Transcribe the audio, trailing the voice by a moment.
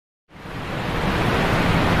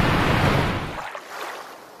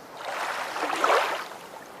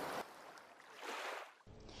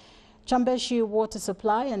Chambeshi Water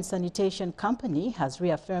Supply and Sanitation Company has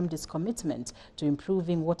reaffirmed its commitment to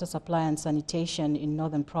improving water supply and sanitation in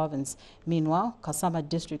Northern Province. Meanwhile, Kasama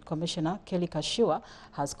District Commissioner Kelly Kashiwa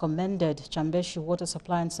has commended Chambeshi Water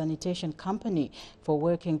Supply and Sanitation Company for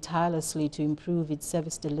working tirelessly to improve its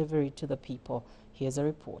service delivery to the people. Here's a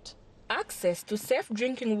report. Access to safe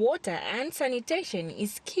drinking water and sanitation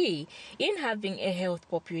is key in having a healthy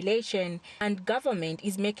population, and government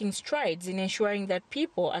is making strides in ensuring that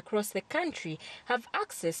people across the country have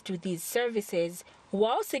access to these services.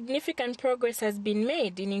 While significant progress has been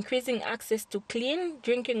made in increasing access to clean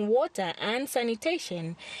drinking water and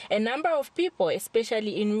sanitation, a number of people,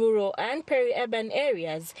 especially in rural and peri-urban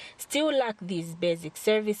areas, still lack these basic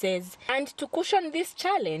services. And to cushion this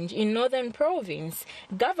challenge in Northern Province,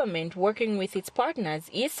 government, working with its partners,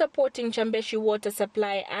 is supporting Chambeshi Water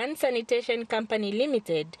Supply and Sanitation Company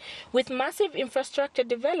Limited with massive infrastructure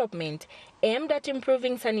development aimed at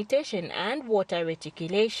improving sanitation and water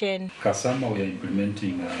reticulation. Kasama, we are implementing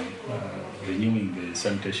renewing the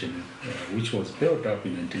sanitation which was built up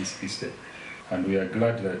in 1960, and we are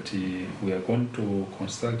glad that we are going to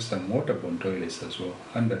construct some waterborne toilets as well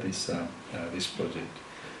under this this project.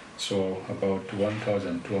 So about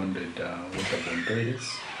 1,200 waterborne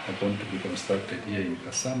toilets are going to be constructed here in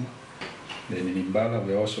Kasama. Then in Imbala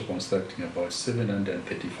we are also constructing about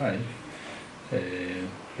 735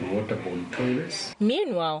 waterborne toilets.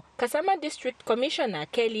 Meanwhile, Kasama District Commissioner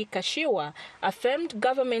Kelly Kashiwa affirmed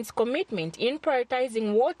government's commitment in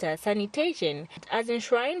prioritizing water sanitation as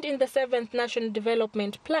enshrined in the 7th National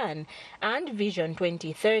Development Plan and Vision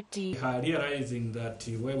 2030. We are realizing that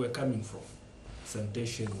where we're coming from,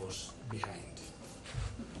 sanitation was behind.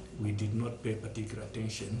 We did not pay particular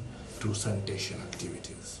attention to sanitation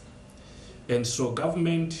activities. And so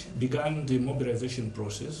government began the mobilization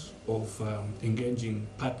process of engaging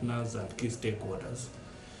partners and key stakeholders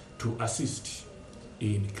to assist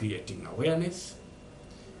in creating awareness,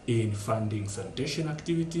 in funding sanitation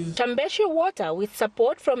activities. Chambeshi Water, with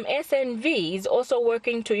support from SNV, is also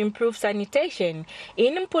working to improve sanitation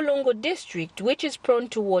in Mpulungu district, which is prone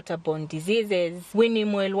to waterborne diseases. Winnie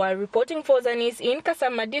Mwelwa reporting for Zanis in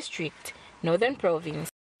Kasama district, Northern Province.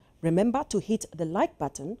 Remember to hit the like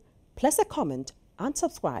button, place a comment and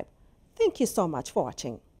subscribe. Thank you so much for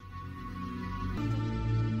watching.